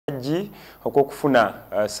Lubagi okufuna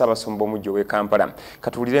Ssaabasumba omujja w'e Kampala.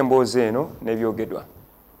 Katuulire emboozi eno n'ebyogedwa.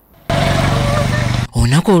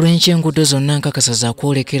 Olunaku olw'enkya enguudo zonna nkakasa za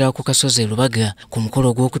kwolekera ku kasozi Lubaga ku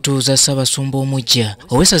mukolo gw'okutuuza Ssaabasumba omujja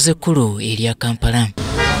ow'essaza ekkulu erya Kampala.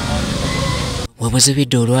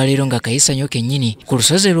 Webuzibidde olwaleero nga kayisanyo kennyini ku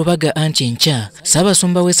lusozi Lubaga anti enkya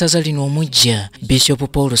Ssaabasumba w'essaza lino omujja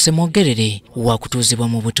Bishop Paul Ssemwogerere waakutuuzibwa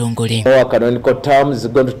mu butongole. Our canonical term is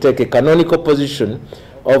going to take a canonical position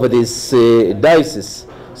over this diocese.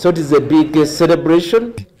 So it is a big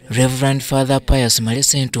celebration. Reverend Father Pius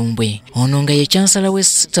Malese Ntumbwe ono nga ye chansala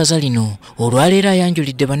w'essaza lino olwaleero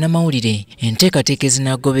ayanjulidde bannamawulire enteekateeka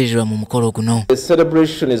ezinaagobererwa mu mukolo guno. The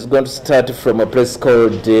celebration is going to start from a place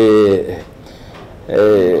called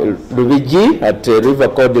Lubigi at a river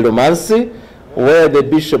called Lumansi, where the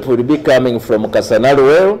bishop will be coming from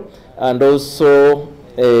Kasanaluel, and also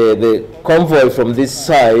the convoy from this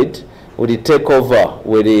side will take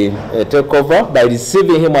over by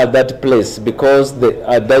receiving him at that place, because the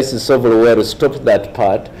Diocese of Luweero stopped that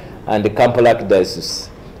part and the Kampala Diocese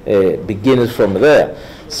begins from there.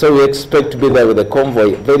 So we expect to be there with the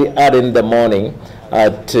convoy very early in the morning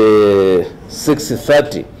at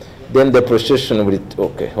 6:30. Then the procession will,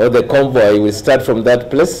 or the convoy will start from that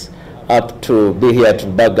place up to be here to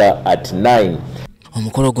Baga at 9.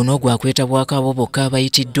 Omukolo guno gwakwetabwako abo bokka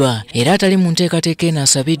abayitiddwa era atali mu nteekateeka eno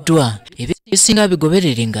asabiddwa ebisinga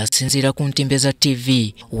bigoberere ng'asinziira ku ntimbe za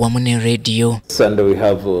TV wamu ne radio. And we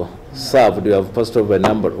have passed over a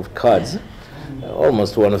number of cards,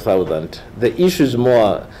 almost 1,000. The issue is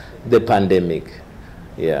more the pandemic.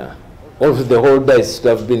 Yeah. All of the whole diocese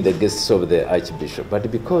have been the guests of the Archbishop,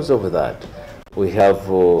 but because of that, we have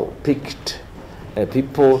picked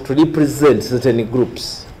people to represent certain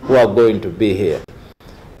groups who are going to be here.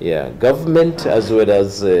 Yeah, government as well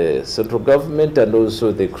as central government and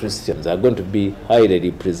also the Christians are going to be highly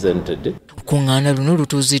represented. Kuŋŋaana luno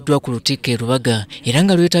lutuuziddwa ku Lutikko e Lubaga era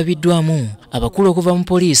nga lwetabiddwamu abakulu okuva mu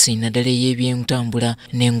poliisi naddala ey'ebyentambula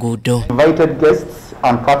n'enguudo. Invited guests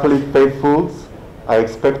and Catholic faithfuls are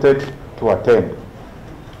expected to attend.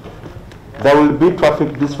 There will be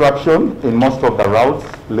traffic disruption in most of the routes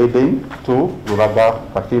leading to Lubaga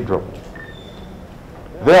Cathedral.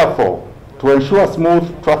 Therefore, to ensure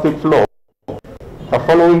smooth traffic flow, the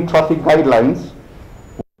following traffic guidelines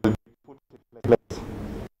will be put in place.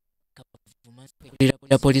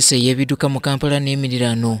 Poliisi ey'ebidduka mu Kampala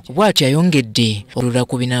n'emiriraano bw'atyo ayongedde olula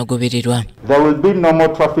ku binaagobererwa. There will be no more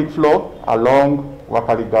traffic flow along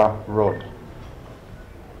Wakaliga Road.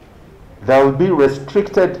 There will be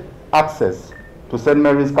restricted access to St.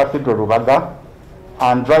 Mary's Cathedral Lubaga,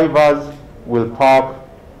 and drivers will park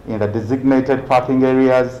in the designated parking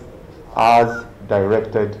areas as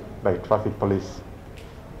directed by traffic police.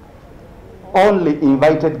 Only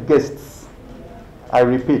invited guests, I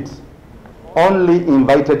repeat, only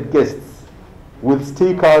invited guests with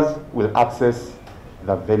stickers will access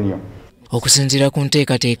the venue. Okusinziira ku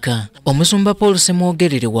nteekateeka, Omusumba Paul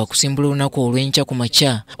Ssemwogerere waakusimbula olunaku olw'enkya ku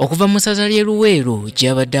makya okuva mu ssaza ly'e Luweero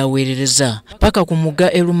gy'abadde aweerereza paka ku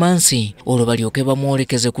mugga e Lumansi olwo balyoke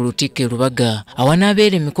bamwolekeze ku Lutikko e Lubaga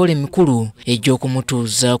awanaabeera emikolo emikulu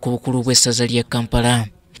egy'okumutuuza ku bukulu bw'essaza ly'e Kampala.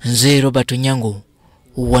 Nze Robert Onyango,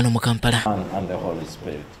 wano mu Kampala.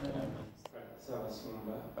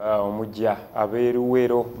 Omujja ab'e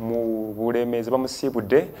Luweero mu Bulemeezi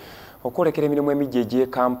bamusiibudde okwolekera emirimu emijja egy'e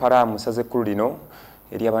Kampala mu ssaza ekkulu lino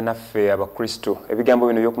eri abannaffe Abakristo. Ebigambo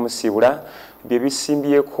bino by'okumusiibula bye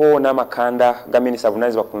bisimbyeko n'amakanda ga minisita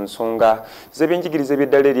avunaanyizibwa ku nsonga z'ebyenjigiriza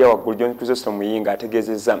eby'eddala erya waggulu John Chrysostom Muyinga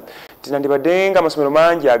ategeezezza nti nandibadde nga amasomero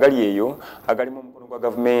mangi agali eyo agalimu omukono gwa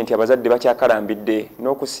gavumenti abazadde bakyakalambidde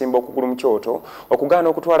n'okusimba okugulu mu kyoto okugaana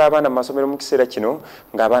okutwala abaana mu masomero mu kiseera kino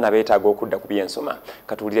ng'abaana beetaaga okudda ku by'ensoma.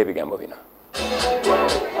 Katuwulire ebigambo bino.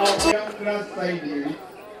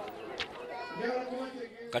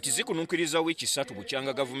 Kati zikununkiriza wiiki 3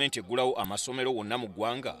 bukyanga gavumenti eggulawo amasomero wonna mu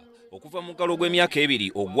ggwanga okuva mu muggalo gw'emyaka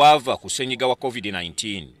 2 ogwava ku ssenyiga wa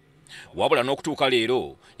COVID-19. Wabula n'okutuuka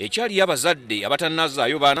leero ekyaliyo abazadde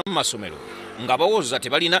abatannazaayo baana mu masomero nga bawooza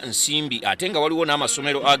tebalina nsimbi ate nga waliwo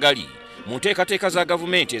n'amasomero agali mu nteekateeka za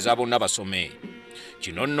gavumenti eza bonna basome.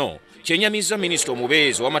 Kino nno kyenyamizza minisita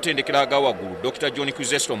omubeezi w'amatendekero aga waggulu Dr. John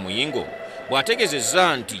Chrysostom Muyingo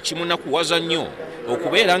bw'ategeezezza nti kimunakuwaza nnyo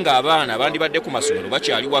okubeera ng'abaana bandibadde ku masomero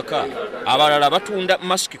bakyali waka, abalala batunda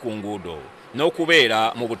masiki ku nguudo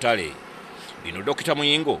n'okubeera mu butale. Bino Dr.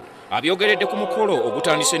 Muyingo abyogeredde ku mukolo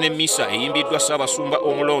ogutandise n'emmisa eyimbiddwa Ssaabasumba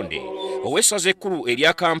omulonde ow'essaza ekkulu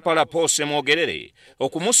erya Kampala Paul Ssemwogerere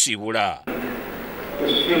okumusiibula.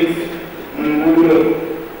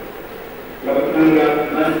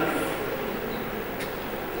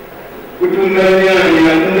 Kutunda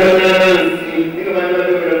nyanya, kutunda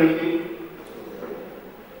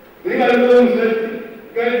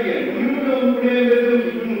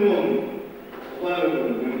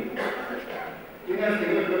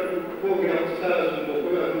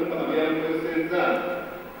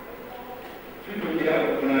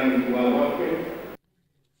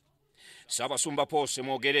Ssaabasumba Paul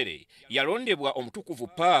Ssemwogerere yalondebwa omutukuvu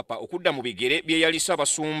Paapa okudda mu bigere bye yali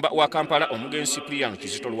Ssaabasumba wa Kampala omugenzi Cyprian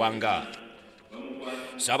Kizito Lwanga.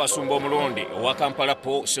 Ssaabasumba omulonde owa Kampala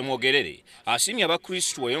Paul Ssemwogerere asimye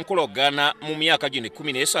abakristu ey'enkolagana mu myaka gino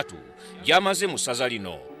 13 gy'amaze mu ssaza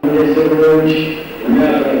lino.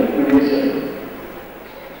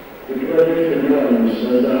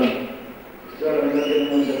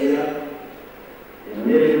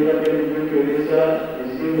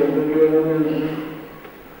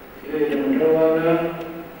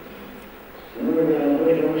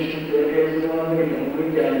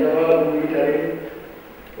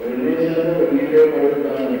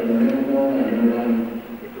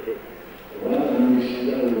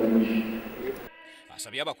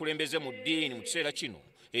 Asabye abakulembeze mu ddiini mu kiseera kino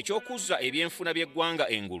eky'okuzza ebyenfuna by'eggwanga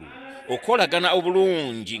engulu okolagana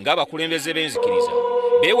obulungi ng'abakulembeze b'enzikiriza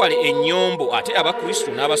beewale ennyombo ate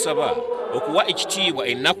abakristu n'abasaba okuwa ekitiibwa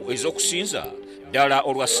ennaku ez'okusinza ddala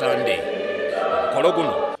olwa Sande. Omukolo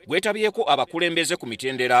guno gwetabyeko abakulembeze ku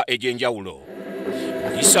mitendera egy'enjawulo.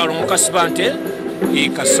 Isalo Mukasibante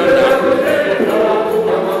Kasana.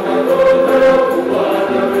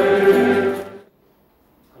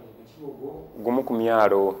 Gumu ku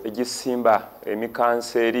myalo egisimba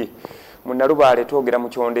emikanseri mu Nalubaale twogera mu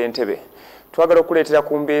Kyonde Entebbe. Twagala okuleetera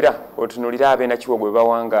ku mbeera otunulira ab'Nakiwo bwe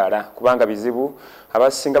bawangaala kubanga bizibu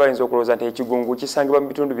abasinga bayinza okulowooza nti ekigungu kisangibwa mu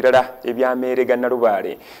bitundu birala ebyameerega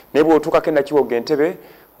Nalubaale. Naye bw'otuukako e Nakiwo Entebbe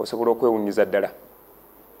osobola okwewunyiza ddala.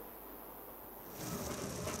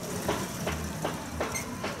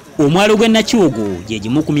 Omwalo gw'e Nakiwogo gye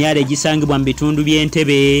gimu ku myalo egisangibwa mu bitundu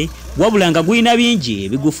by'Entebbe wabula nga gulina bingi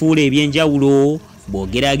ebigufuula eby'enjawulo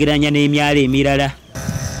bw'ogeraageranya n'emyalo emirala.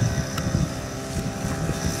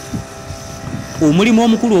 Omulimu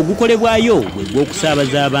omukulu ogukolebwayo gwe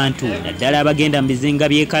gw'okusaabaza abantu naddala abagenda mu bizinga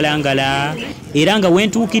by'e Kalangala era nga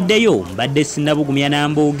wentuukiddeyo mbadde sinnabugumya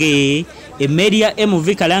Nambooge emmeeri ya MV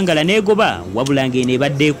Kalangala n'egoba wabula ng'eno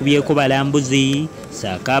ebadde ekubyeko balambuzi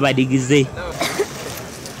saako abadigize.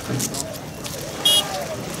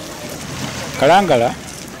 Kalangala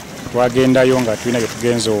twagendayo nga tulina bye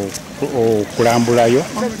tugenza okulambulayo.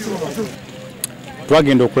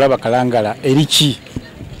 Twagenda okulaba Kalangala eriki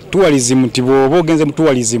tourism nti bw'oba ogenze mu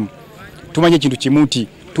tourism tumanye ekintu kimu nti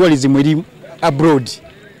tourism eri abroad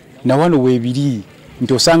na wano weebiri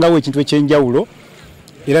nti osangawo ekintu ekyenjawulo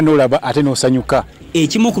era n'olaba ate n'osanyuka.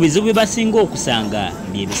 Ekimu ku bizibu bye basinga okusanga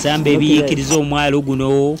by'ebisamba ebiyiikiriza omwalo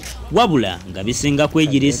guno wabula nga bisinga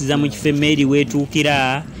kwegiriisiza mu kifo emmeeri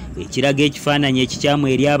weetuukira ekiraga ekifaananyi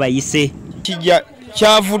ekikyamu eri abayise.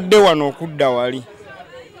 Kyavudde wano okudda wali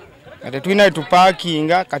nga tetulina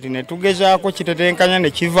etupaakinga kati ne tugezaako kitetenkanya ne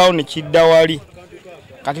kivaawo ne kidda wali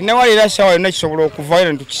kati ne wali era ssaawa yonna kisobola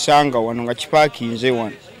okuvaayo ne tukisanga wano nga kipaakinze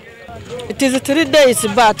wano. It is 3 days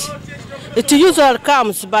but it usually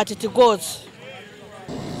comes but it goes.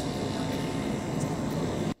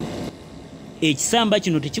 Ekisamba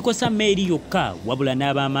kino tekikosa mmeeri yokka wabula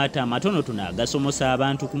n'ab'amaato amatonotono agasomosa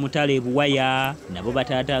abantu ku mutala e Buwaya nabo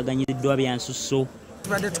bataataaganyiziddwa bya nsusso.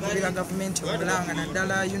 Tubadde tukubira gavumenti omulanga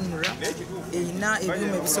naddala UNRA erina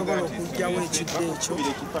ebyuma ebisobola okugyawo ekidde ekyo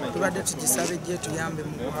tubadde tugisaba ejje tuyambe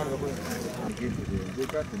mu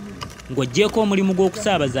ng'oggyeko omulimu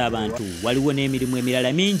gw'okusaabaza abantu waliwo n'emirimu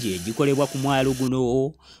emirala mingi egikolebwa ku mwalo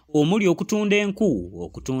guno omuli okutunda enku,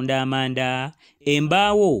 okutunda amanda,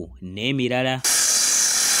 embaawo n'emirala.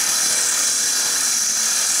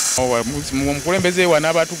 Omukulembeze wano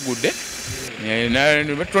abatugudde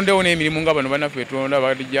batondewo n'emirimu nga bano banaffe betonda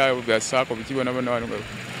badijja byasaako bikibo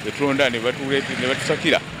betonda ne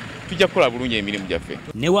batusakira tujja kukola bulungi emirimu gyaffe.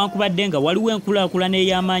 Newankubadde nga waliwo enkulaakulana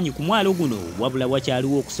ey'amaanyi ku mwalo guno wabula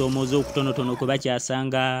wakyaliwo okusoomooza okutonotono kwe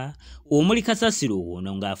bakyasanga omuli kasasiro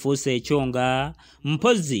ono ng'afuuse ekyonga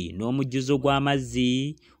mpozi n'omujjuzo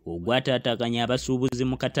gw'amazzi ogwataataaganya abasuubuzi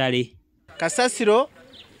mu katale. Kasasiro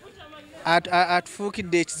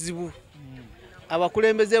atufuukidde ekizibu.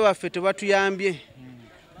 Abakulembeze baffe tebatuyambye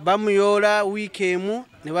bamuyoola wiiki emu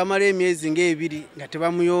ne bamala emyezi ng'ebiri nga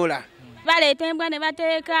tebamuyoola. Baleeta embwa ne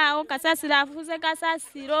bateekaawo kasasiro afuuse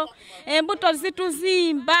kasasiro embuto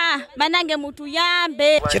zituzimba banange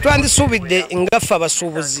mutuyambe. Kyetwandisuubidde ngaffe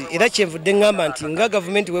abasuubuzi era kyenvudde ngamba nti nga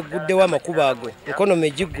gavumenti wegguddewo amakubo ago ekonomi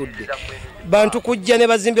egiggudde bantu kujja ne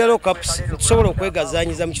bazimbira lookapusi tusobola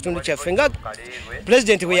okwegazaanyiza mu kitundu kyaffe nga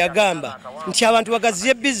pulezidenti bwe yagamba nti abantu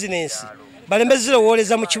bagaziye bizinensi balembeze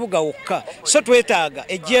wooleza mu kibuga wokka so twetaaga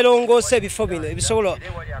ejjerongoose ebifo bino ebisobola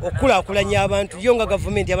okulaakulanya abantu yo nga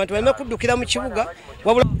gavumenti abantu baleme kuddukira mu kibuga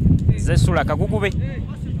wabula. Zesula Kagugube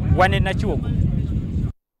wane Nakiwogo.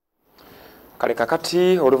 Kale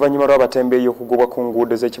kakati oluvannyuma lw'abatembeeyi okugobwa ku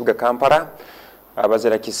nguudo z'ekibuga Kampala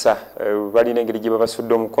abazira kisa balina engeri gye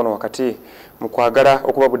babasudde omukono wakati mu kwagala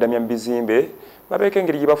okubabudamya mu bizimbe babeeka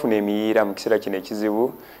engeri gye bafuna emiyiira mu kiseera kino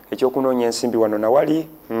ekizibu ekyokunoonya ensimbi wano nawali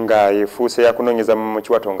nga efuuse yakunoonyeza mu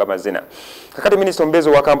kiwato nga mazina. Kakati minisita omubeezi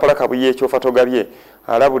wa Kampala Kabuye Ekyofa Togabye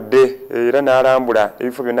alabudde era n'alambula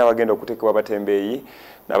ebifo byonna abagenda okuteekebwa abatembeeyi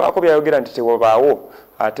nabaako byayogera nti tewabaawo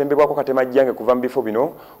atembebwako katemajjange kuva mu bifo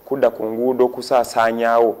bino kudda ku nguudo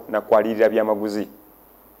okusaasaanyaawo nakwalirira byamaguzi.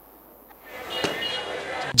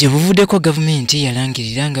 Gye buvuddeko gavumenti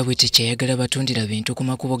yalangirira nga bwe tekyayagala batundira bintu ku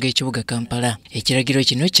makubo g'ekibuga Kampala. Ekiragiro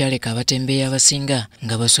kino kyaleka abatembeeyi abasinga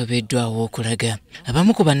nga basobeddwawo okulaga.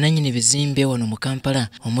 Abamu ku bannannyini bizimbe wano mu Kampala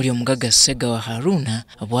omuli omugagga Ssegawa Haruna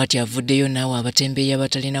bw'ati avuddeyo naawe abatembeeyi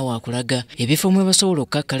abatalina wakulaga ebifo mwe basobola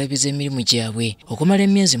okukakkalabiza emirimu gyabwe okumala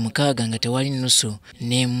emyezi 6 nga tewali nnusu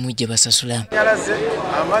n'emu gye basasula.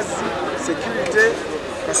 Amazzi, security,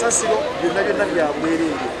 kasasiro byonna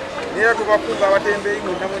byabwerere. Nera tubakunga abatembeeyi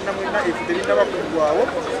mwena efu terinna bakungwawo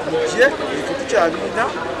mujje efu tukyalina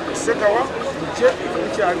Ssegawa mujje efu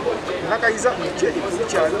tukyaliwo Nakayiza mujje efu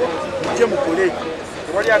tukyaliwo mujje mukole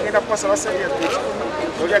tewali agenda kukwasa basajja ekikumi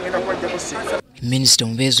tewali agenda kuwajjako sente. Minisita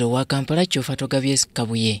omubeezi owa Kampala Ekyofa Togabye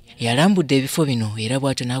Kabuye yalambudde ebifo bino era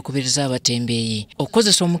bw'atyo n'akubiriza abatembeeyi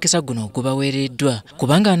okukozesa omukisa guno ogubaweereddwa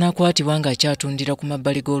kubanga anaakwatibwa ng'akyatundira ku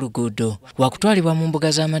mabbali g'oluguudo wakutwalibwa mu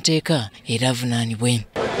mbuga z'amateeka era avunaanibwe.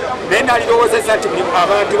 Nena alirowoozezza nti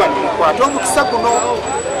abantu bano mukwate omukisa guno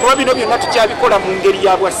kuba bino byonna tukyabikola mu ngeri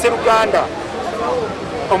ya bwa Sseruganda.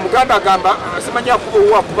 Omuganda agamba simanya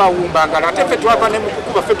kubawumba ngala ate ffe twava ne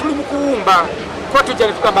mukukuba ffe tuli mu kuwumba kuba tujja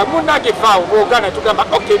ne tugamba munnange vaawo boogana tugamba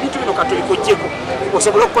okay ebintu bino katubikojjeko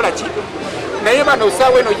osobola okukola ki naye bano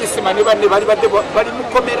osaawa eno yisima ne banne bali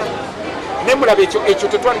mukomera ne mulaba ekyo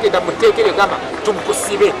tetwaligenda muteekere gamba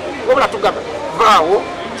tumukusibe wabula tugamba vaawo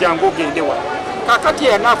jangu ogendewa kakati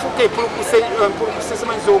yanaafuuka empulukuse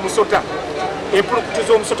simanyi z'omusota empulukutu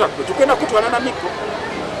z'omusota tugenda kutwala na mikro.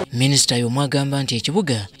 Minisita y'omu agamba nti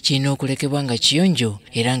ekibuga kirina okulekebwa nga kiyonjo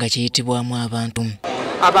era nga kiyitibwamu abantu.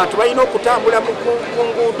 Abantu balina okutambula mu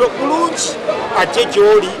nguudo bulungi ajje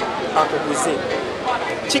gy'oli akuguze.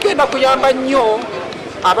 Kigenda kuyamba nnyo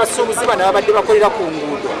abasuubuzi bano ababadde bakolera ku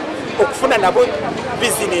nguudo okufuna nabo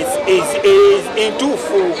bizinesi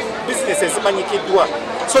entuufu bizinesi ezimanyikiddwa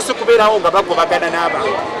so si kubeerawo nga bagobagana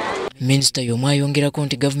n'abantu. Minisita y'omu ayongerako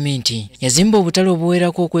nti gavumenti yazimba obutale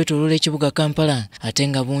obuwerako okwetooloola ekibuga Kampala ate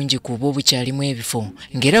nga bungi ku bwo bukyalimu ebifo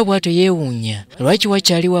ng'era bw'atyo yeewuunya lwaki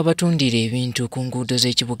wakyaliwo abatundira ebintu ku nguudo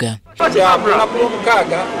z'ekibuga. Lunaku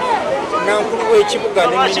lw'omukaaga nankulu w'ekibuga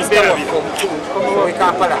ne minisita waffe omukulu w'e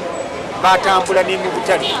Kampala baatambula ne mu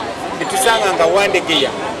butale ne tusanga nga Wandegeya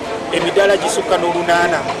emidaala gisukka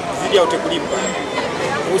n'olunaana ziryawo tekulimu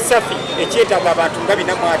busafi ekyetaaga abantu nga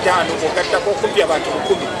 450 ogattako okumpi abantu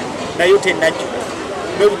 1000 nayo tennajjo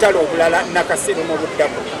n'obutale obulala nakasero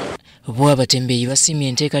n'obuddako. Bo abatembeeyi basiimye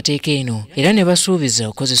enteekateeka eno era ne basuubiza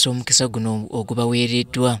okukozesa omukisa guno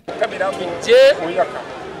ogubaweereddwa.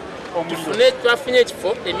 Twafunye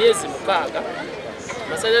ekifo emyezi 6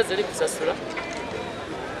 amasannyalaze eri kusasula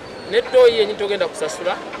n'eddooyi yennyini togenda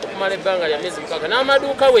kusasula okumala ebbanga lya myezi 6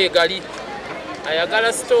 n'amaduuka weegali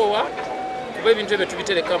ayagala sitoowa kuba ebintu ebyo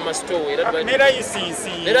tubitereka mu masitoowa era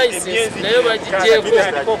nerayisinsi naye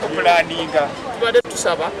bagijjeeko okupulaninga. Tubadde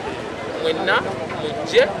tusaba mwenna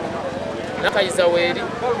mujje Nakayiza weeri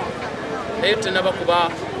naye tenaba kuba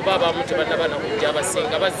abamu tebannaba nakujja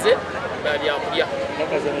abasinga bazze babyakulya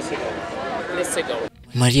ne Ssegawa.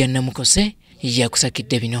 Maria Namukose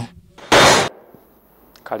yakusakidde bino.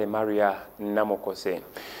 Kale Maria Namukose.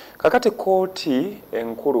 Kakati kooti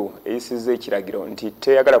enkulu eyisizza ekiragiro nti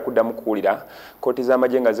teyagala kuddamu kuwulira kooti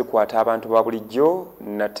z'amagye nga zikwata abantu ba bulijjo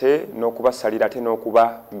nate n'okubasalira ate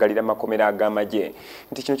n'okubagalira makomera ag'amagye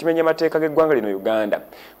nti kino kimenya amateeka g'eggwanga lino Uganda.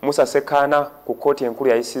 Musa Sekaana ku kooti enkulu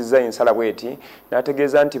yayisizza ensala bweti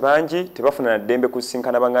n'ategeeza nti bangi tebafuna na ddembe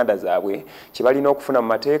kusinkana banganda zaabwe kye balina okufuna mu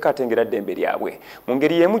mateeka ate ng'era ddembe lyabwe mu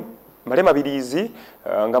ngeri y'emu. Malema Biriizi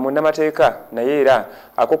nga munnamateeka naye era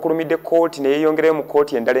akokulumidde kooti ne yeeyongerayo mu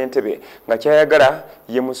kooti endala Entebbe nga kyayagala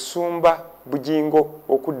ye musumba Bujingo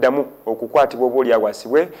okuddamu okukwatibwa oba oli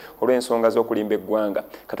awasibwe olw'ensonga z'okulimba eggwanga.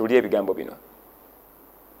 Katuulire ebigambo bino.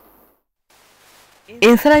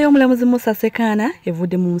 Ensala y'omulamuzi Musa Sekaana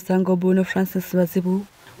evudde mu musango Bruno Francis Bazibu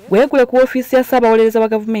gwegule ku ofiisi ya Ssaabawolereza wa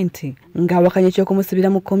gavumenti ng'awakanya ekyokumusibira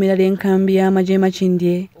mu kkomera ly'enkambi y'amagye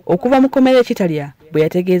Makindye okuva mu kkomera ekitalya bwe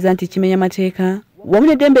yategeeza nti kimenya mateeka wamu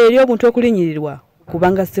n'eddembe ery'obuntu okulinnyirirwa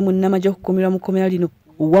kubanga si munnamagye okukuumirwa mu kkomera lino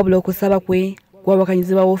wabula okusaba kwe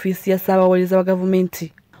kwawakanyizibwa ofiisi ya Ssaabawolereza wa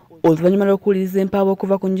gavumenti. Oluvannyuma lw'okuwuliriza empaawo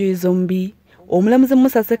okuva ku njuyi zombi omulamuzi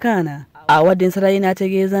Musa Sekaana awadde ensala ye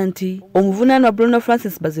n'ategeeza nti omuvunaanwa Bruno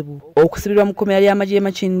Francis Bazibu okusibirwa mu kkomera ly'amagye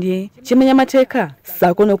Makindye kimenya amateeka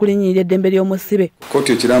ssaako n'okulinnyirira eddembe ly'omusibe.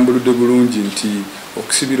 Kkooti ekirambuludde bulungi nti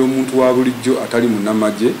okusibira omuntu wa bulijjo atali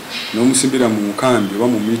munnamagye n'omusibira mu nkambi oba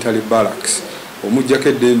mu military barracks omuggyako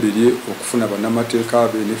eddembe lye okufuna bannamateeka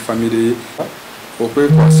be ne famire ye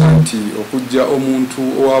okwekwasa nti okujja omuntu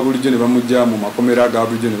owa bulijjo ne bamugya mu makomera ga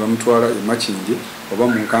bulijjo ne bamutwala e Makindye oba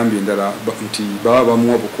mu nkambi endala nti baba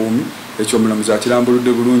bamuwa bukuumi ekyo omulamuzi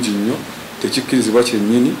akirambuludde bulungi nnyo tekikkirizibwa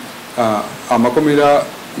kyennyini. Amakomera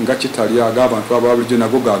nga kitali ag'abantu aba bulijjo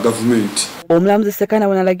nago ga gavumenti. Omulamuzi Sekana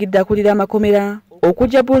bw'alagidde akulira amakomera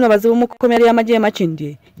okujja Bruno Bazibu mu kkomera ly'amagye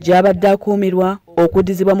Makindye gy'abadde akuumirwa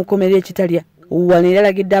okuddizibwa mu kkomera ekitalya. Wano era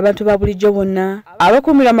alagidde abantu ba bulijjo bonna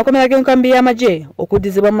abakuumirwa mu makomera g'enkambi y'amagye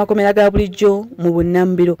okuddizibwa mu makomera ga bulijjo mu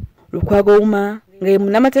bunnambiro. Lukwago Uma nga ye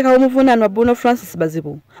munnamateeka w'omuvunaanwa Bruno Francis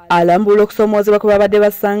Bazibu alambulula okusoomoozebwa kwe babadde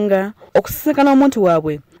basanga okusisinkana omuntu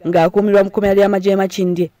waabwe ng'akuumirwa mu kkomera ly'amagye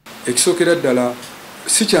Makindye. Ekisookera ddala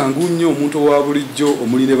si kyangu nnyo omuntu owa bulijjo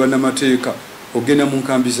omuli ne bannamateeka ogenda mu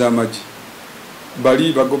nkambi z'amagye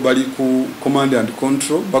bali ku command and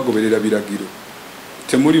control bagoberera biragiro.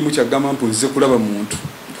 Temuli mukyagamba mpunze kulaba muntu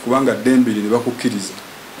kubanga ddembe ne bakukkiriza.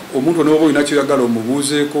 Omuntu n'oba olina kyoyagala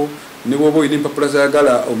omubuuzeeko ne bw'oba olina empapula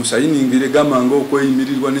zayagala omusayiningire gamanga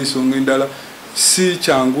okweyimirirwa n'ensonga endala si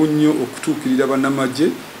kyangu nnyo okutuukirira bannamagye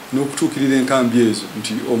n'okutuukirira enkambi ezo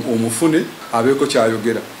nti omufune abeeko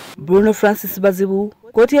kyayogera. Bruno Francis Bazibu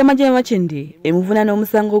kkooti y'amagye Makindye emuvunaana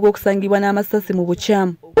omusango gw'okusangibwa n'amasasi mu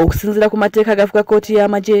bukyamu okusinziira ku mateeka agafuga kkooti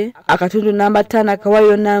y'amagye akatundu namba 5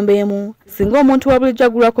 akawaayiro namba 1 singa omuntu wa bulijjo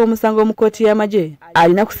aggulwako omusango mu kkooti y'amagye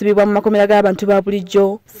alina kusibibwa mu makomera g'abantu ba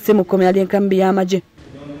bulijjo si mu kkomera ly'enkambi y'amagye.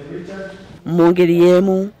 Mu ngeri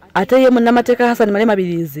y'emu ate ye munnamateeka Hassan Malema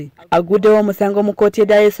Biriizi agguddewo omusango mu kkooti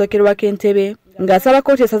eddaala esookerwako Entebbe ng'asaba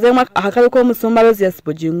kkooti esazeemu akakalu k'omusumba Rosias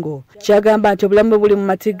Bujingo kyagamba nti obulamu bwe buli mu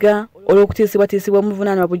matiga olw'okutiisibwatiisibwa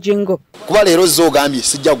omuvunaanwa Bujingo. Kuba leero zzo ogambye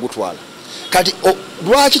sijja kugutwala kati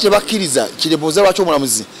lwaki tebakkiriza kirebuuza lwaki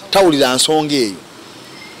omulamuzi tawulira nsonga eyo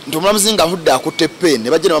nti omulamuzi ng'avudde akutte pen ne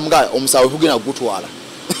bajja ne bamugaa omusawo tugenda kugutwala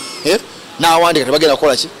n'awandika tebagenda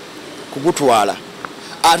kukola ki kugutwala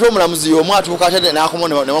ate omulamuzi y'omu atuuka ate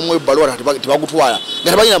n'akomawo ne bamuwa ebbaluwa tebagutwala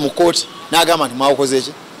nga tebalina mu kkooti n'agamba nti mwawokoze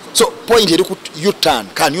eki. So point eri ku U-turn.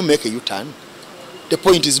 Can you make a U-turn? The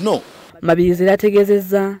point is no. Mabirizi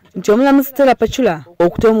ategeezezza nti omulamuzi Stella Pachula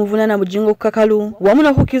okuta omuvunaanwa Bujingo ku kakalu wamu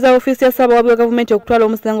n'okukkiriza ofiisi ya Ssaabawabi wa gavumenti okutwala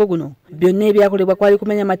omusango guno byonna ebyakolebwa kwali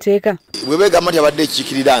kumenya mateeka. Bwe beegamba nti abadde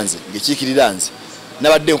ekiikirira nze ng'ekiikirira nze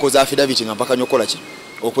nabadde nkoza affidavit nga mpakanya okukola ki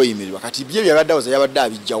okweyimirirwa kati bye byabadde yabadde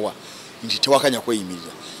abijjawa nti tewakanya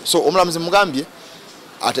kweyimirira. So omulamuzi mugambye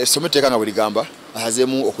ate some etteeka nga bwe ligamba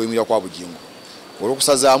asazeemu okweyimirira kwa Bujingo.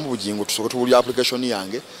 Olw'okusazaamu Bujingo tusooke tubulya application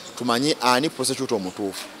yange tumanye ani prosecutor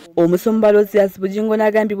omutuufu. Omusumba Rosias Bujingo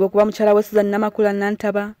n'agambibwa okuba mukyala we Susan Namakula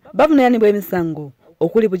Nantaba bavunaanibwa emisango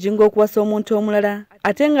okuli Bujingo okuwasa omuntu omulala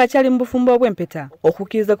ate ng'akyali mu bufumbo obw'empeta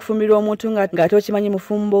okukkiriza kufumbirwa omuntu ng'ate okimanyi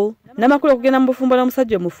mufumbo Namakula okugenda mu bufumbo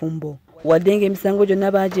n'omusajja omufumbo wadde ng'emisango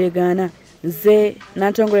gyonna baajeegaana. Nze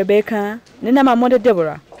Nantongo Rebecca ne Namamonde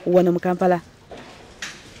Deborah wano mu Kampala.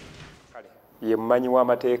 Ye mumanyi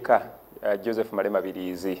w'amateeka Joseph Malema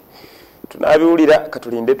Biriizi tunabiwulira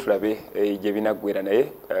katulinde tulabe gye binaggwera naye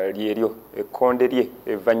lyeryo ekkonde lye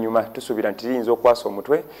evvannyuma tusuubira nti liyinza okwasa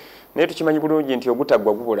omutwe naye tukimanyi bulungi nti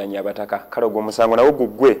ogutaggwa gubolanya abataka kale ogw'omusango nawo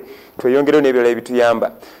guggwe tweyongereyo n'ebirala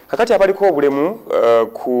ebituyamba kakati abaliko obulemu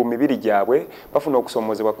ku mibiri gyabwe bafuna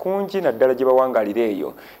okusoomozebwa kungi naddala gye bawangalira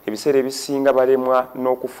eyo ebiseera ebisinga balemwa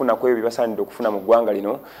n'okufuna ku ebyo bye basaanidde okufuna mu ggwanga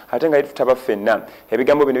lino ate nga tutaba ffenna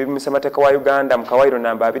ebigambo bino biri mu ssemateeka wa Uganda mu kawaayiro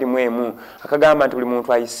namba 21 akagamba nti buli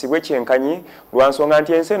muntu ayisibwe kyenkanyi lwa nsonga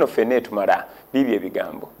nti ensi eno ffenna etumala bibyo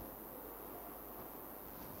ebigambo.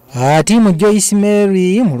 Atiimu Joyce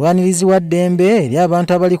Mary mulwanirizi wa ddembe eri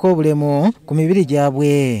abantu abaliko obulemu ku mibiri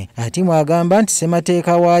gyabwe. Atiimu agamba nti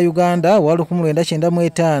ssemateeka wa Uganda wa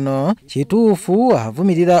 1995 kituufu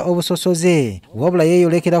avumirira obusosoze wabula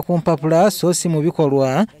yeeyolekera ku mpapula so si mu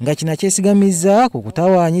bikolwa nga kino kyesigamiza ku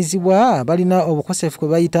kutawaanyizibwa abalina obukosefu kwe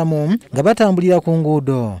bayitamu nga batambulira ku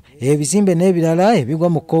nguudo ebizimbe n'ebirala ebigwa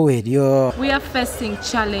mu kkowe eryo. We are facing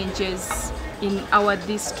challenges in our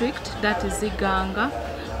district, that is Iganga.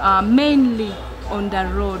 Mainly on the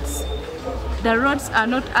roads. The roads are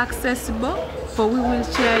not accessible for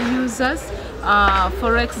wheelchair users.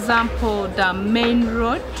 For example, the main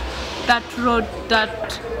road, that road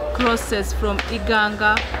that crosses from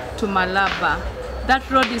Iganga to Malaba. That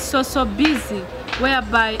road is so busy,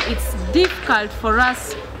 whereby it's difficult for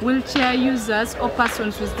us wheelchair users or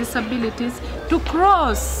persons with disabilities to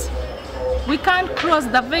cross We can't cross,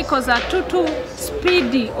 the vehicles are too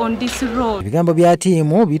speedy on this road. Ebigambo bya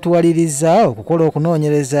ttiimu bituwaliriza okukola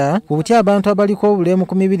okunoonyereza ku butya abantu abaliko obulemu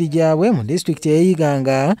ku mibiri gyabwe mu disitulikiti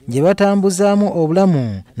y'Iganga gye batambuzaamu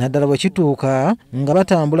obulamu naddala bwe kituuka nga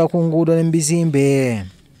batambula ku nguudo ne mu bizimbe.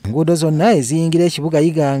 Enguudo zonna eziyingira ekibuga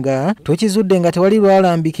Iganga tukizudde nga tewali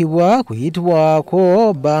lwalambikibwa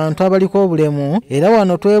kuyitibwako bantu abaliko obulemu, era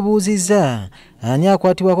wano twebuuzizza ani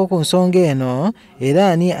akwatibwako ku nsonga eno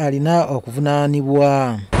era ani alina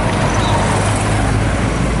okuvunaanibwa.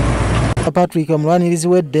 Patrick omulwanirizi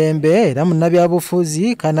w'eddembe era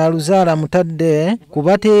munnabyabufuzi Kanaaluzaala Mutadde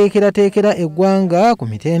kubateekerateekera eggwanga ku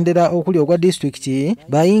mitendera okuli ogwa disitulikiti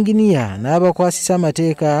bayinginiya n'abakwasisa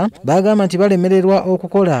amateeka bagamba nti balemererwa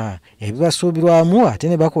okukola ebibasuubirwamu ate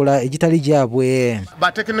ne bakola egitali gyabwe.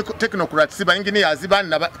 Technocrats bayinginiyazi bani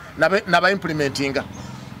naba implementinga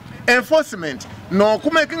enforcement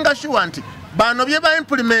n'okumakinga sure nti bano bye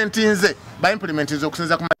ba-implementinze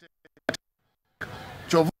okusinza ku mateeka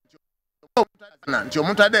nti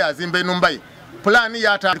omuntu adde yazimba enumba ye pulaani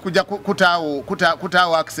yatali kujja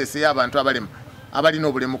kutaawo access y'abantu abalina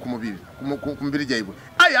obulemu ku mubiri gyaibwe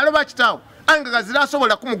ayi aloba kitaawo anga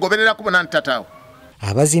zirasobola kumugoberera kubona nti tataawo.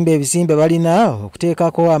 Abazimba ebizimbe balina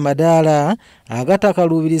okuteekako amadaala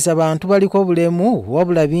agatakaluubiriza bantu baliko obulemu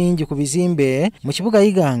wabula bingi ku bizimbe mu kibuga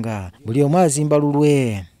Iganga buli omu azimba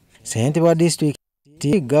lulwe. Ssentebe wa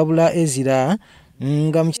disitulikiti Gabula Ezira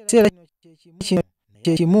nga mu kiseera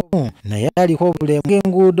kimu naye aliko obulemu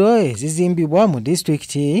ng'enguudo ezizimbibwa mu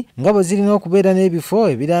disitulikiti nga bwe zirina okubeera n'ebifo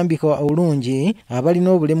ebirambika obulungi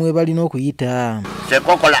abalina obulemu we balina okuyita.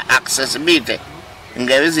 Tekokola accessibility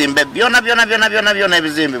ng'ebizimbe byonna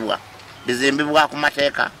bizimbibwa ku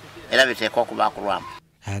mateeka era biteekwa okuba kulwamu.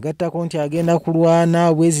 Agattako nti agenda kulwana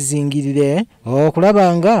obwezizingirire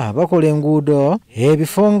okulaba nga bakola enguudo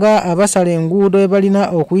ebifo nga abasala enguudo ebalina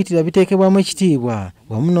okuyitira biteekebwamu ekitiibwa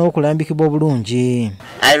wamu n'okulambikibwa obulungi.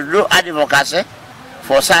 I do advocacy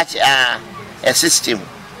for such a system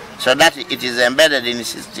so that it is embedded in the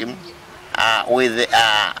system with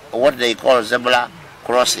what they call zebra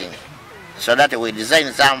crossing, so that we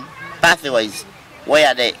design some pathways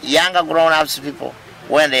where the younger grown-ups people,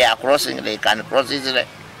 when they are crossing, they can cross easily.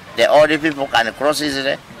 The older people can cross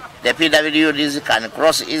easily. The PWDs can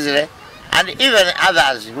cross easily. And even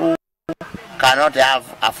others who cannot have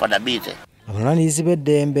affordability. Abalwanirizi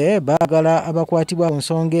b'eddembe baagala abakwatibwa ku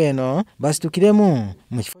nsonga eno basitukiremu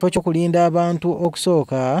mu kifo ky'okulinda abantu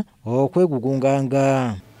okusooka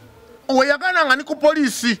okwegugunganga. Weyagananga ni ku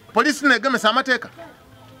polisi negemesa amateeka.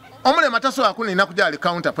 Omulema tasobola kunina kujali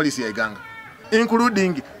counter police ya Iganga,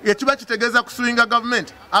 including ekiba kitegeeza kusuinga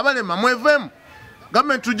government abalema mwevemu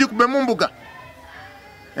government tujikube mu mbuga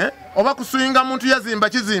oba kusuinga muntu yazimba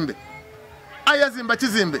kizimbe ayazimba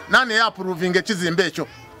kizimbe nani ya approving ekizimbe ekyo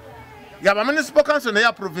yaba municipal council ne ya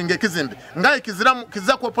approving ekizimbe ngai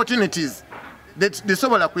kiza ku opportunities that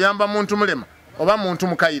disobola kuyamba muntu mulema oba muntu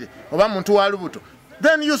mukaire oba muntu wa lubuto,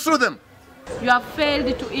 then you sue them. You have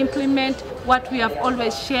failed to implement what we have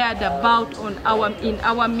always shared about in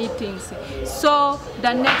our meetings. So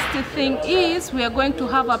the next thing is we are going to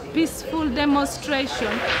have a peaceful demonstration.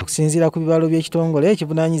 Okusinziira ku bibalo by'ekitongole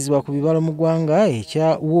ekivunaanyizibwa ku bibalo mu ggwanga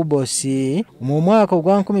ekya Ubosi mu mwaka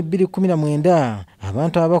ogwa 2019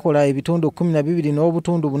 abantu abakola ebitundu 12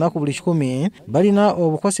 n'obutundu 4 ku buli 100 balina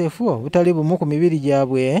obukosefu obutali bumu ku mibiri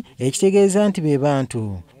gyabwe, ekitegeeza nti be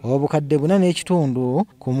bantu obukadde 4 n'ekitundu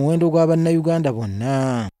ku muwendo gw'Abannayuganda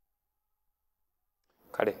bonna.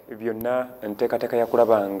 Kale byonna enteekateeka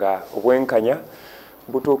yakulaba nga obwenkanya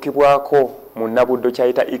butuukibwako mu nnabuddo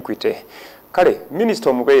kyayita Equity. Kale minisita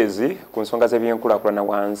omubeezi ku nsonga z'ebyenkulaakulana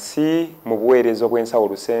wansi mu buweereza obw'ensawo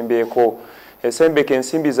lusembeeko esembeka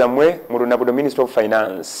ensimbi zammwe mu lunabuddo Minister of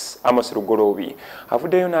Finance Amos Lugoloobi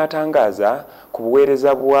avuddeyo n'atangaaza ku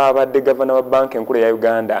buweereza bw'abadde gavana wa banka enkulu ya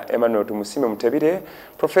Uganda Emmanuel Tumusime Mutebire.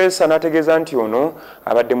 Profesa n'ategeeza nti ono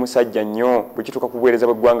abadde musajja nnyo bwe kituuka ku buweereza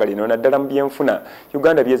bw'eggwanga lino naddala mu byenfuna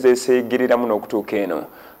Uganda byezeeseegiriramu n'okutuuka eno.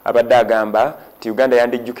 Abadde agamba nti Uganda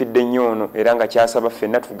yandijjukidde nnyo ono era nga kyasaba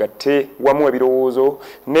ffenna tugatte wamu ebirowoozo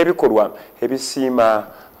n'ebikolwa ebisiima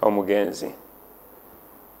omugenzi.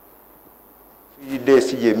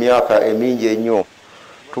 Idesi emyaka emingi ennyo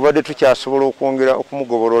tubadde tukyasobola okwongera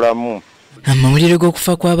okumugobololamu. Amawulire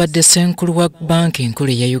g'okufa kw'abadde ssenkulu wa banka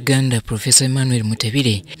enkulu ya Uganda Profesa Emmanuel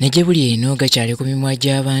Mutebire ne gye buli eno gakyali ku mimwa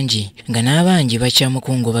gy'abangi nga n'abangi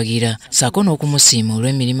bakyamukungubagira ssaako n'okumusiima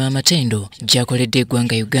olw'emirimu amatendo gy'akoledde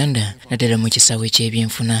eggwanga Uganda naddala mu kisaawe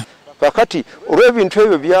ky'ebyenfuna. Kakati olw'ebintu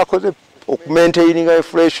ebyo byakoze okumaintaininga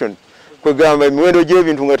inflation kwegamba emiwendo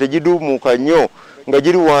gy'ebintu nga tegiduumuuka nnyo nga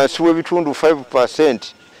giri wansi w'ebitundu 5%,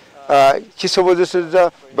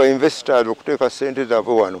 kisobozesezza ba investors okuteeka ssente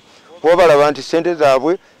zaabwe wano kuba balaba nti ssente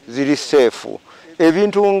zaabwe ziri seefu.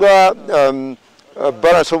 Ebintu nga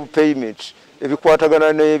balance of payment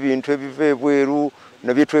ebikwatagana n'ebintu ebiva ebweru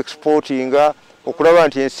nabye tu exportinga okulaba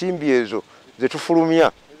nti ensimbi ezo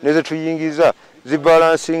zetufulumya ne zetuyingiza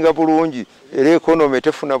zibalansinga bulungi era economy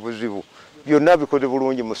tefuna buzibu byonna bikoze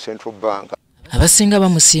bulungi mu Central Bank. Abasinga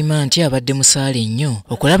bamusiima nti abadde musaale nnyo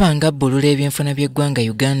okulaba nga bbulula ebyenfuna by'eggwanga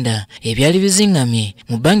Uganda ebyali bizingamye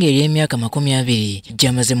mu bbanga ery'emyaka 20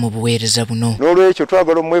 gyamaze mu buweereza buno. N'olwekyo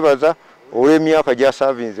twagala omwebaza olw'emyaka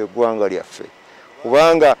gy'asaavinze eggwanga lyaffe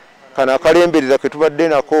kubanga kana akalembereza ke tubadde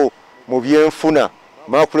nako mu byenfuna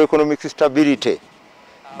macroeconomic stability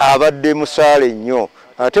abadde musaale nnyo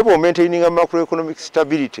ate bw'omaintaininga macroeconomic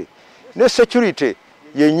stability ne security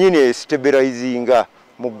yennyini estabilizinga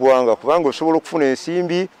mu ggwanga kubanga osobola okufuna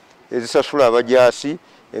ensimbi ezisasula abajaasi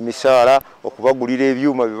emisaala okubagulira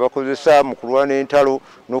ebyuma bye bakozesa mu kulwana entalo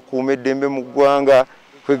n'okukuuma eddembe mu ggwanga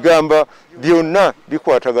kwegamba byonna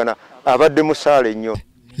bikwatagana abadde musaale nnyo.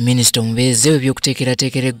 Minisita omubeezi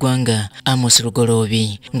w'ebyokuteekerateekera eggwanga Amos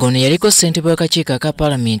Lugoloobi ng'ono yaliko ssentebe w'akakiiko aka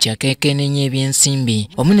paalamenti akeekennenya ebyensimbi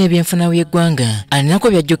wamu n'ebyenfuna by'eggwanga alinako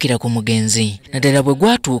byajjukira ku mugenzi naddala bwe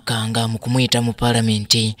gwatuukanga mu kumuyita mu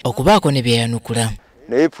paalamenti okubaako ne byeyanukula.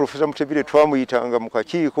 Naye Profesa Mutebire twamuyitanga mu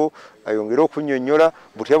kakiiko ayongere okunnyonnyola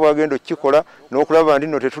butya bwagenda okukikola n'okulaba nti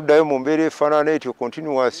nno tetuddayo mu mbeera efaanana etyo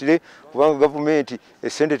continuously kubanga gavumenti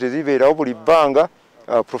essente tezibeerawo buli bbanga.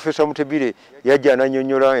 Profesa Mutebire yajja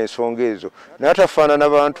anannyonnyola ensonga ezo n'atafaanana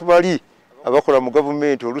bantu bali abakola mu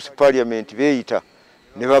gavumenti oluusi parliament beeyita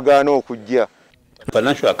ne bagaana okujja.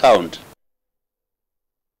 Financial account.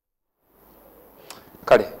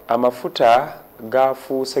 Kale amafuta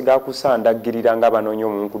gafuuse gakusandagirira ng'abanoonya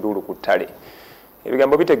omunkuduulu ku ttale.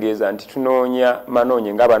 Ebigambo bitegeeza nti tunoonya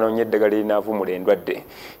manoonye ng'abanoonya eddagala erinaavumula endwadde.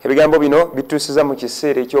 Ebigambo bino bituusiza mu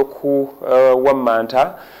kiseera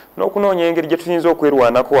ekyokuwammanta n'okunoonya engeri gye tuyinza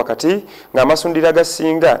okwerwanako wakati ng'amasundiro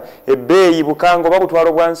agasinga ebbeeyi bukanga oba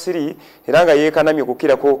butwalo bwa nsiri era nga yeekanamye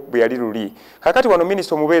okukirako bwe yali luli. Kakati wano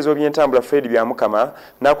minisita omubeezi w'ebyentambula Fred Byamukama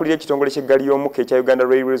n'akulira ekitongole ky'eggaali y'omukka ekya Uganda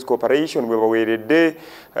Railways Corporation bwe baweeredde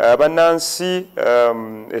bannansi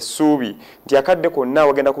essuubi nti akadde konna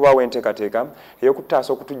wagenda kubaawo enteekateeka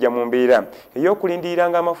ey'okutaasa okutujja mu mbeera ey'okulindirira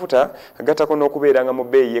ng'amafuta gattako n'okubeera nga mu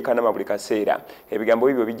bbeeyi yeekanama buli kaseera. Ebigambo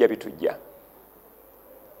bibyo bijja bitujja.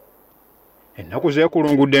 Ennaku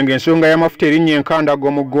zeekulungudde ng'ensonga y'amafuta erinnya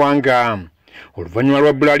enkandago mu ggwanga. Oluvannyuma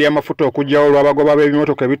lw'ebbula ly'amafuta okujjawo olw'abagoba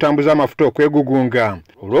b'ebimotoka ebitambuza amafuta okwegugunga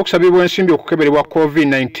olw'okusabibwa ensimbi okukeberebwa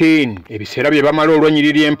COVID-19 ebiseera bye bamala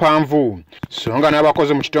olw'ennyiriri empanvu so nga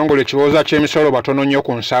n'abakozi mu kitongole ekirowooza ky'emisolo batono nnyo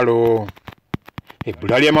ku nsalo.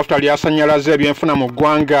 Ebbula ly'amafuta lyasannyalaza ebyenfuna mu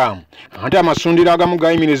ggwanga anti amasundiro agamu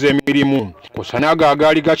gayimiriza emirimu kw'ossa n'ago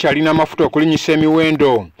agaali gakyalina amafuta okulinnyisa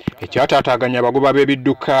emiwendo ekyataataaganya abagoba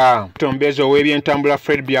b'ebidduka. Omubeezi ow'ebyentambula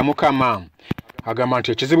Fred Byamukama agamba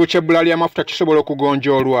nti ekizibu ky'ebbula ly'amafuta kisobola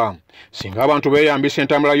okugonjoolwa singa abantu beeyambisa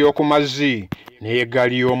entambula y'oku mazzi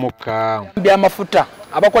n'ey'eggaali y'omukka. Byamafuta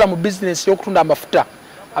abakola mu bizinensi y'okutunda amafuta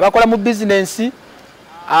abakola mu bizinensi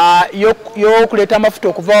y'okuleeta amafuta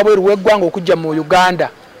okuva wabweru w'eggwanga okujja mu Uganda.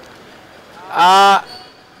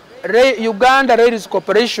 Uganda Railways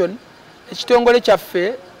Corporation ekitongole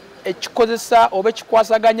kyaffe ekikozesa oba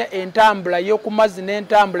ekikwasaganya entambula y'oku mazzi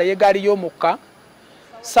n'entambula y'eggaali y'omukka.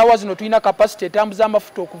 Sawa zino tulina capacity etambuza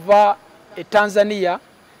amafuta okuva e Tanzania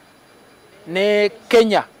ne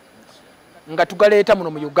Kenya nga tugaleeta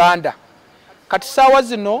muno mu Uganda. Kati sawa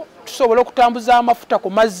zino tusobola okutambuza amafuta ku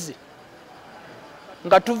mazzi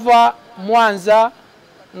nga tuva Mwanza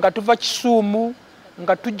nga tuva Kisumu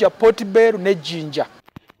nga tujja Port Bell ne Jinja.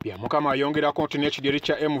 Byamukama ayongerako nti n'ekigeri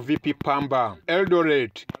kya MVP Pamba,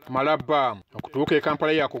 Eldoret, Malaba okutuuka e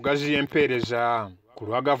Kampala yakugaziya empeereza ku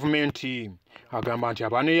lwa gavumenti. Agamba nti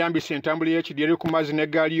abaneeyambisa entambula y'ekigeri ku mazzi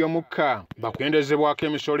n'eggaali y'omukka bakendezebwako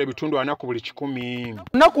emisolo ebitundu 4 ku buli 100.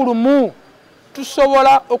 Lunaku lumu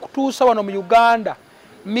tusobola okutuusa wano mu Uganda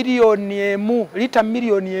lita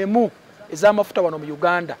miliyoni emu ez'amafuta wano mu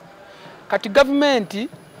Uganda. Kati gavumenti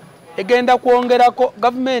egenda kwongerako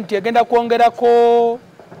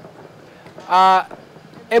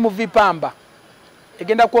MV Pamba.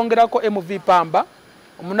 Egenda kwongerako MV Pamba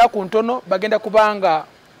omunaku ntono bagenda kubanga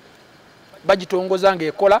bagitongoza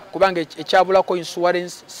ng'ekola kubanga ekyabulako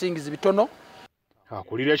insurance singizi bitono.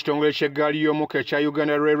 Akulira ekitongole ky'eggaali y'omukka ekya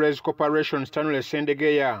Uganda Railways Corporation Stanley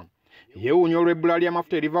Sendegeya yeewuunya olw'ebbula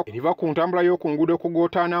ly'amafuta eriva ku ntambula y'oku nguudo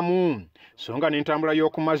okugootaanamu so nga n'entambula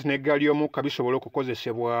y'oku mazzi n'eggaali y'omukka bisobola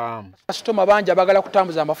okukozesebwa. Kasitoma bangi abagala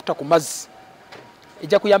kutambuza amafuta ku mazzi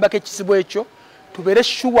ejja kuyambako ekizibu ekyo tubeere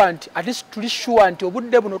sure nti at least tuli sure nti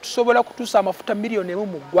obudde buno tusobola kutuusa amafuta miliyoni 1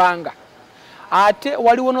 mu ggwanga. Ate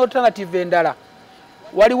waliwo n'alternative endala,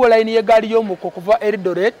 waliwo layini y'eggaali y'omukka okuva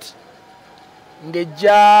Eldoret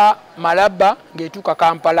ng'ejja Malaba ng'etuuka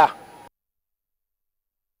Kampala.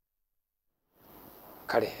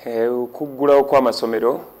 Kale okuggulawo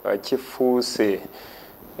kw'amasomero kifuuse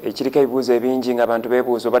ekiriko ebibuuzo ebingi ng'abantu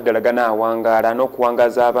beebuuza oba ddala ganaawangaala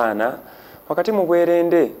n'okuwangaaza abaana wakati mu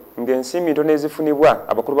bwerende ng'ensimbi ntono ezifunibwa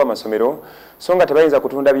abakulu b'amasomero so nga tebayinza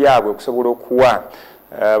kutunda byabwe okusobola okuwa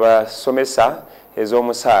abasomesa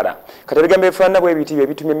ez'omusaala. Kati ebigambo ebifaanana bwe biti bye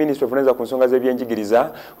bitumye Minisitule evunaanyizibwa ku nsonga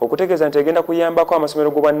z'ebyenjigiriza okutegeeza nti egenda kuyambako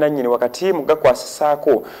amasomero g'obwannannyini wakati mu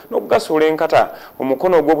gakwasisaako n'okugasuula enkata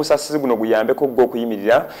omukono ogw'obusasizi guno guyambeko gwo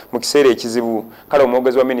okuyimirira mu kiseera ekizibu. Kale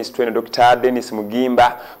omwogezi wa Minisitule eno Dr. Dennis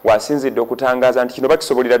Mugimba wasinzidde okutangaaza nti kino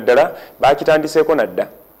bakisobolera ddala baakitandiseeko nadda.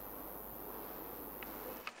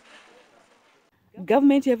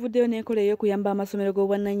 Gavumenti yavuddeyo n'enkola ey'okuyamba amasomero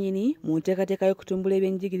g'obwannannyini mu nteekateeka y'okutumbula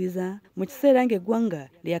ebyenjigiriza mu kiseera ng'eggwanga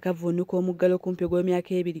lyakavvuunuka omuggalo kumpi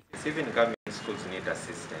gw'emyaka 2. Even government schools need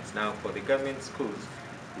assistance. Now for the government schools,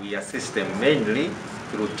 we assist them mainly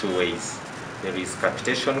through 2 ways. There is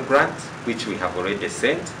capitation grant, which we have already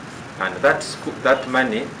sent, and that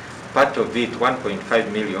money, part of it, 1.5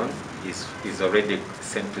 million, is already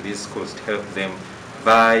sent to these schools to help them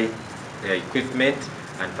buy equipment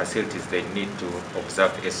and facilities they need to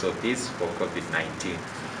observe SOPs for COVID-19.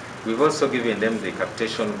 We've also given them the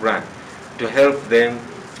capitation grant to help them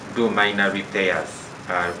do minor repairs,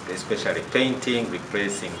 especially painting,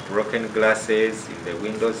 replacing broken glasses in the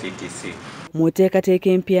windows, etc. Mu nteekateeka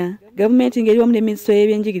empya, gavumenti ng'eri wamu ne Minisitule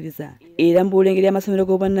y'ebyenjigiriza erambula engeri amasomero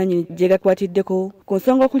g'obwannannyini gye gakwatiddeko ku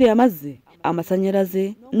nsonga okuli amazzi,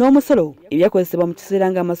 amasannyalaze n'omusolo ebyakozesebwa mu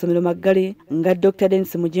kiseera ng'amasomero maggale nga Dr.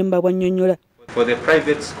 Dennis Mugimba bw'annyonnyola. For the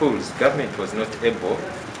private schools, government was not able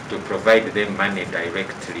to provide them money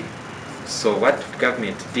directly. So what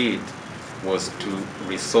government did was to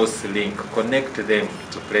resource link, connect them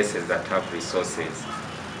to places that have resources.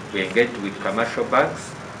 We engaged with commercial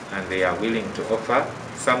banks and they are willing to offer,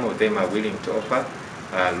 some of them are willing to offer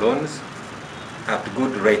loans at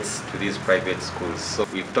good rates to these private schools. So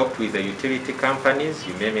we've talked with the utility companies,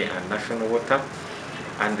 UMEME and National Water,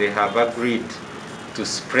 and they have agreed to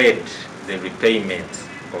spread the repayment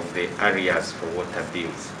of the arrears for water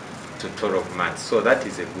bills to 12 months. So that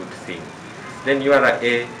is a good thing. Then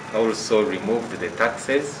URA also removed the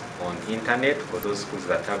taxes on internet for those schools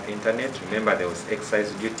that have internet. Remember there was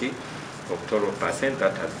excise duty of 12%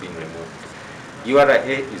 that has been removed. URA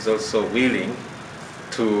is also willing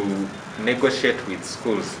to negotiate with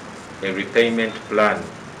schools a repayment plan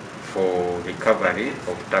for recovery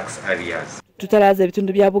of tax arrears. Tutalaaza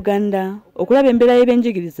ebitundu bya Buganda okulaba embeera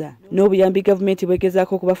y'ebyenjigiriza n'obuyambi gavumenti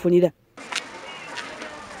bwegezaako okubafunira.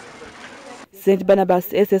 St. Barnabas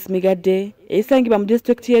SS Migadde eyisangibwa mu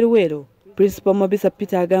disitulikiti y'e Luweero, Principal Mobisa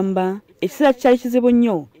Peter agamba ekiseera kyali kizibu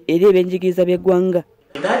nnyo eri ebyenjigiriza by'eggwanga.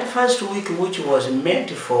 That first week, which was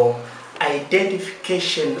meant for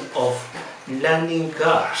identification of learning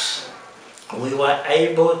gaps, we were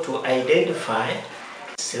able to identify,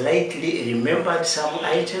 slightly remembered some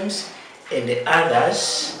items, and the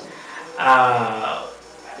others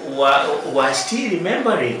were still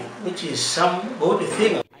remembering, which is some good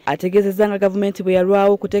thing. Ategeezezza nga gavumenti bwe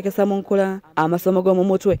yalwawo okuteekesa mu nkola amasomo g'omu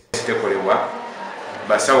mutwe. Tekolebwa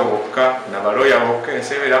basawo bokka n'abaloya bokka,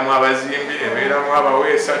 enseberamu abazimbi, ebeeramu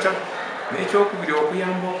abaweesa kya n'ekyokubiri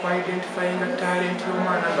okuyamba okwidentifyinga talenti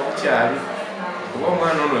y'omwana nga bukyali. Kuba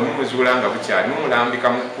omwana ono emumuzuula nga bukyali mumulambika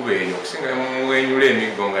mu kkuba eyo okusinga mumuwenyula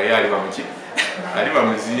emiggo nga ye aliba muki aliba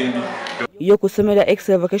muzimbi. Yo ku ssomero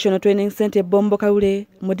Excel Vocational Training Center Bombo Kalule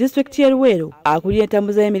mu disitulikiti y'e Luweero akulira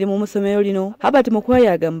entambuza y'emirimu mu ssomero lino Habert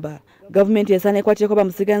Mukwaya agamba gavumenti esaana ekwatireko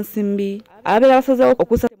bamusiga nsimbi abeera basazeewo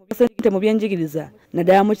okussa ssente mu byenjigiriza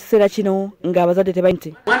naddala mu kiseera kino ng'abazadde tebamanyi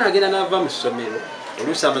nti omwana agenda n'ava mu ssomero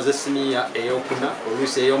oluusi amaze siniya ey'okuna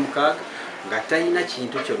oluusi ey'omukaaga nga talina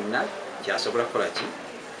kintu kyonna kyasobola kukola ki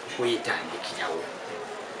kwetandikirawo.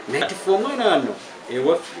 Naye kati ffe omwana wano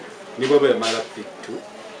ewaffe ne bw'aba yamala P2,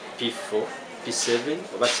 P4, P7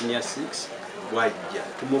 oba senior 6 bwajja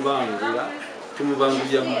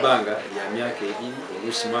tumubangulira mu bbanga lya myaka 2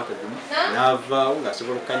 oluusi mwaka gumu n'avaawo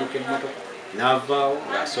ng'asobola okukanika emmotoka, n'avaawo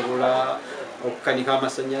ng'asobola okukanika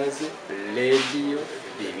amasannyalaze, leediyo,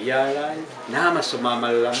 ebyalaani n'amasomo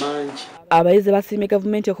amalala mangi. Abayizi basiimye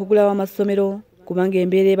gavumenti okugulawo amasomero kubanga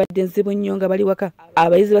embeera ebadde nzibu nnyo nga bali waka.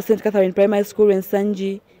 Abayizi ba St. Catherine Primary School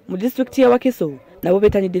Ensangi mu disitulikiti ya Wakiso nabo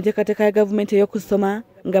beetanyidde enteekateeka ya gavumenti ey'okusoma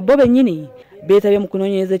nga bo bennyini beetabye mu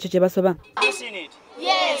kunoonyereza ekyo kye basoba.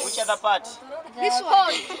 Yes. Which other part?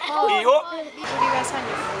 iyo tuli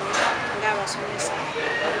basanyufu ng'abasomesa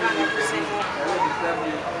kubanga tusenga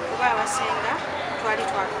kuba abasenga twali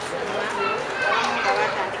twakafuluma abamu nga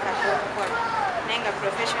batandikako okukola naye nga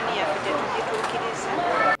profession yaffe tetugituukiriza.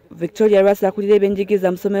 Victoria Russell akulira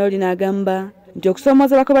ebyenjigiriza mu ssomero lino agamba nti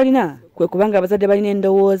okusomooza bako balina kwe kubanga abazadde balina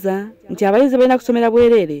endowooza nti abayizi balina kusomera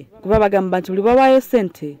bwereere kuba bagamba nti buli bawaayo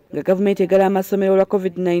ssente nga gavumenti egala amasomero olwa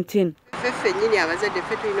COVID-19. Ffe ffennyini abazadde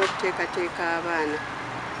ffe tulina okuteekateeka abaana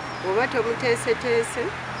oba tomuteeseteese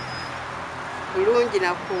bulungi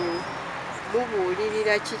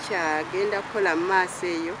nakumubuulirira kikyagenda kukola mu maaso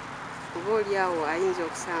eyo oba oli awo ayinza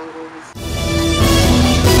okusanga obuzibu.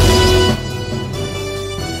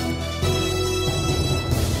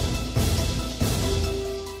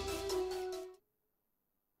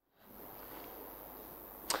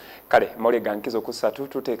 Kale molega nkizo kusatu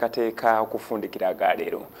tuteekateeka okufundikira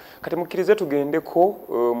agaleero kati mukkirize tugendeko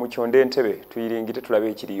mu kyonde Entebbe tuyiringite tulabe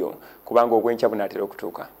ekiriyo kubanga obwenkya bunaatera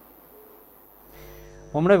okutuuka.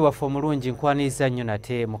 Omulabi waffe omulungi nkwaniriza nnyo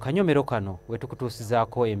nate mu kanyomero kano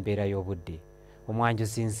wetukutuusizaako embeera y'obudde.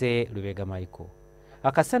 Omwanjuzi nze Lubega Michael.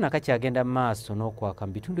 Akasana kakyagenda mu maaso n'okwaka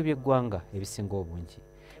mu bitundu by'eggwanga ebisinga obungi.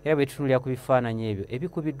 Era bwe tutunulira ku bifaananyi ebyo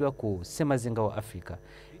ebikubiddwa ku ssemazinga wa Africa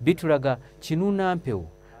bitulaga kinuunampewo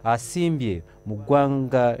asimbye mu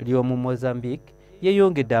ggwanga ly'omu Mozambique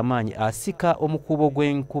yeeyongedde amaanyi asika omukuubo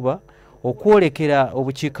gw'enkuba okwolekera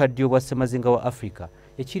obukiikaddyo bwa ssemazinga wa Africa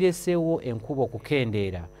ekireeseewo enkuba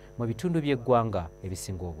okukendeera mu bitundu by'eggwanga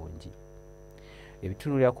ebisinga obungi.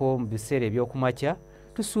 Ebitunulirako mu biseera eby'okumakya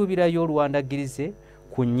tusuubirayo olwandagirize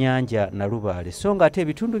ku nnyanja Nalubaale so nga ate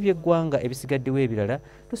ebitundu by'eggwanga ebisigaddewo ebirala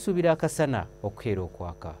tusuubira akasana okukeera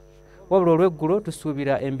okwaka. Wabula olw'eggulo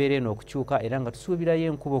tusuubira embeera eno okukyuka era nga tusuubirayo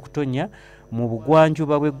enkuba okutonya mu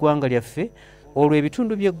bugwanjuba bw'eggwanga lyaffe olwo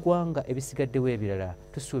ebitundu by'eggwanga ebisigaddewo ebirala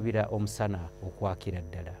tusuubira omusana okwakira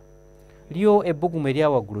ddala. Lyo ebbugumu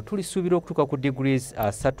eryawaggulu tulisuubira okutuuka ku degrees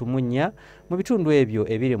 34 mu bitundu ebyo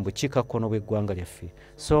ebiri mu bukiikakkono bw'eggwanga lyaffe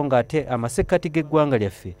so nga ate amasekkati g'eggwanga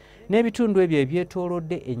lyaffe n'ebitundu ebyo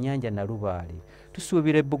ebyetoolodde ennyanja Nalubaale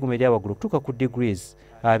tusuubira ebbugumu eryawaggulu okutuuka ku degrees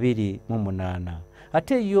 28.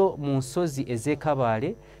 Ate yo mu nsozi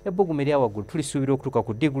ez'Ekabaale ebbugumu eryawaggulu tulisuubira okutuuka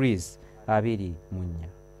ku degrees 24.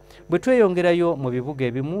 Bwe tweyongerayo mu bibuga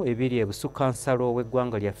ebimu ebiri ebusukkansalo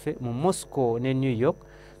w'eggwanga lyaffe mu Moscow ne New York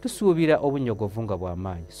tusuubira obunyogovu nga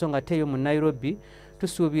bw'amaanyi so nga ate yo mu Nairobi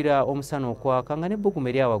tusuubira omusana okwaka nga n'ebbugumu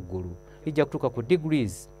eryawaggulu lijja kutuuka ku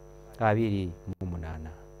degrees 28.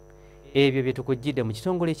 Ebyo bye tukujjidde mu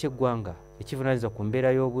kitongole ky'eggwanga ekivunaanyizibwa ku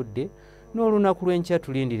mbeera y'obudde n'olunaku lw'enkya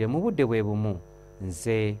tulindire mu budde bwe bumu.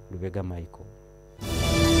 Nze Lubega Michael.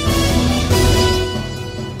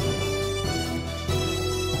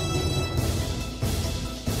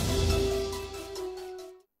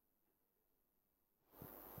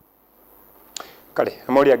 Kale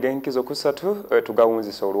amawulire ag'enkizo kusatu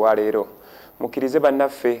tugawunzisa olwaleero mukkirize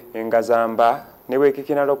bannaffe engazamba ne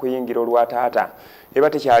bwekikinala okuyingira olwataata eba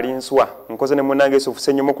tekyali nswa nkoze ne munnange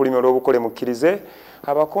Yusufu nnyo mu kulima olw'obukole mukkirize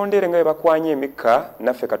abakondeere nga bwe bakwanye emikka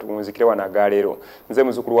naffe katuwunzikire wano agaleero nze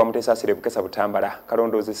muzzukulu wa Mutesaasire Bukesa Butambala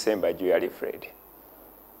kalondoozi Sembajju yali Fred.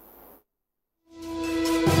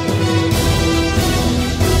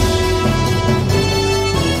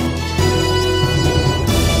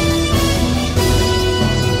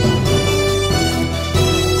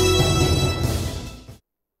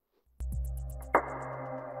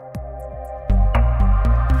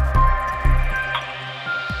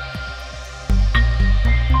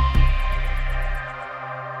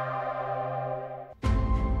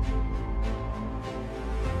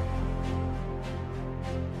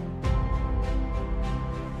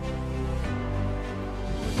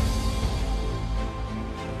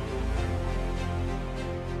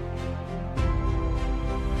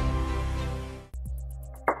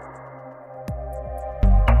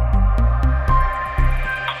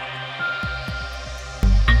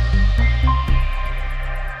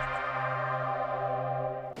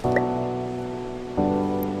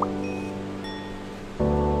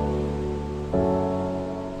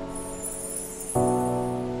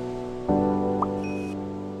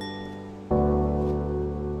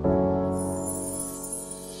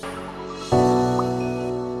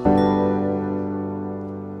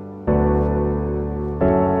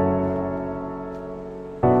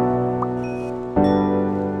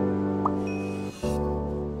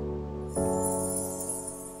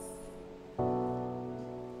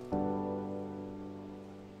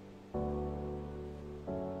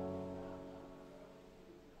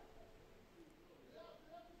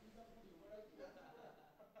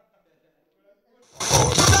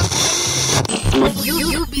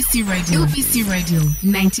 UBC Radio. UBC Radio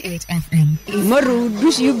 98 FM. Maru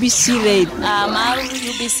UBC Radio. Maru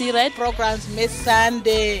UBC Radio. Programs me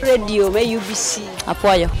Sunday. Radio me UBC.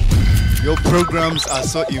 Apoyo. Your programs are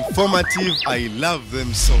so informative. I love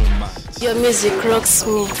them so much. Your music rocks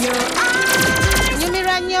me.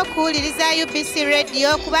 Nyumirwa nnyo kuwuliriza UBC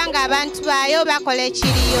Radio kubanga abantu baayo bakola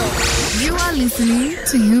ekiriyo. You are listening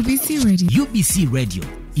to UBC Radio. UBC Radio,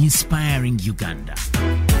 inspiring Uganda.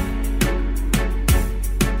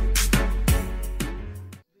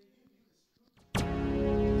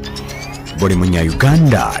 Buri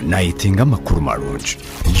munya-Uganda nayitinga amakuru marungi.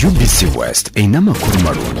 UBC West eyina amakuru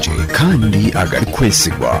marungi kandi agari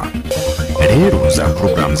kwesigwa. Rero za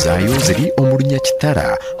program zayo ziri omuri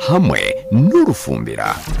Nyakitara hamwe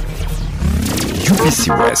n'urufumbira. UBC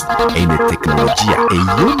West eyina tekinologiya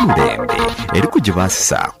ey'omurembe eri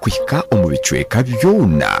kugibasisa kwihika omu bicweka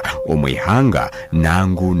byona omu ihanga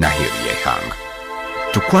nangu n'aheeru y'eihanga.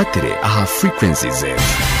 Tukwatire aha frequencies zetu.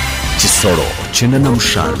 Kisoro chena na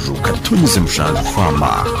mushanju katonyeze mushanju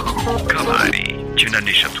fama. Kabari chena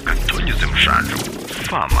neshatu katonyeze mushanju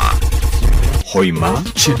fama. Hoima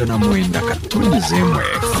chena na mwenda katonyeze mwe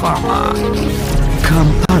fama.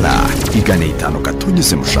 Kampala igane itano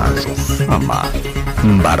katonyeze mushanju fama.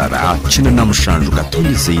 Mbarara chena na mushanju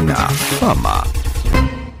katonyeze ina fama.